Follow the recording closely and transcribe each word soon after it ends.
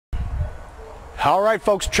All right,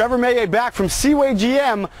 folks, Trevor Maye back from Seaway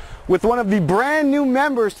GM with one of the brand new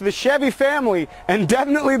members to the Chevy family, and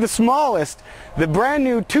definitely the smallest, the brand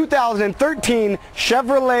new 2013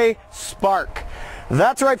 Chevrolet Spark.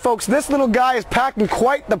 That's right, folks, this little guy is packing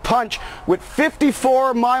quite the punch with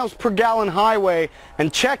 54 miles per gallon highway,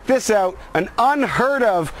 and check this out, an unheard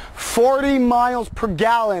of 40 miles per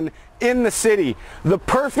gallon in the city. The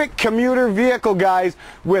perfect commuter vehicle, guys,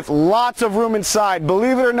 with lots of room inside.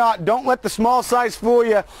 Believe it or not, don't let the small size fool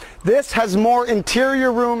you. This has more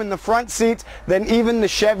interior room in the front seats than even the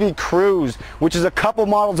Chevy Cruze, which is a couple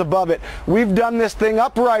models above it. We've done this thing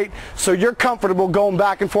upright so you're comfortable going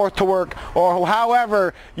back and forth to work, or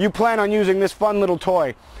however you plan on using this fun little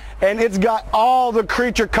toy. And it's got all the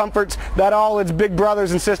creature comforts that all its big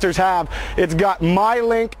brothers and sisters have. It's got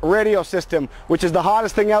MyLink radio system, which is the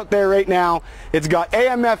hottest thing out there right now. It's got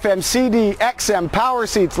AM, FM, CD, XM, power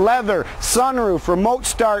seats, leather, sunroof, remote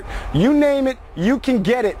start. You name it, you can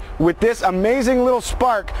get it with this amazing little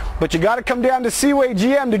Spark. But you got to come down to Seaway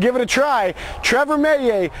GM to give it a try. Trevor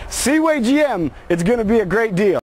Maye, Seaway GM. It's going to be a great deal.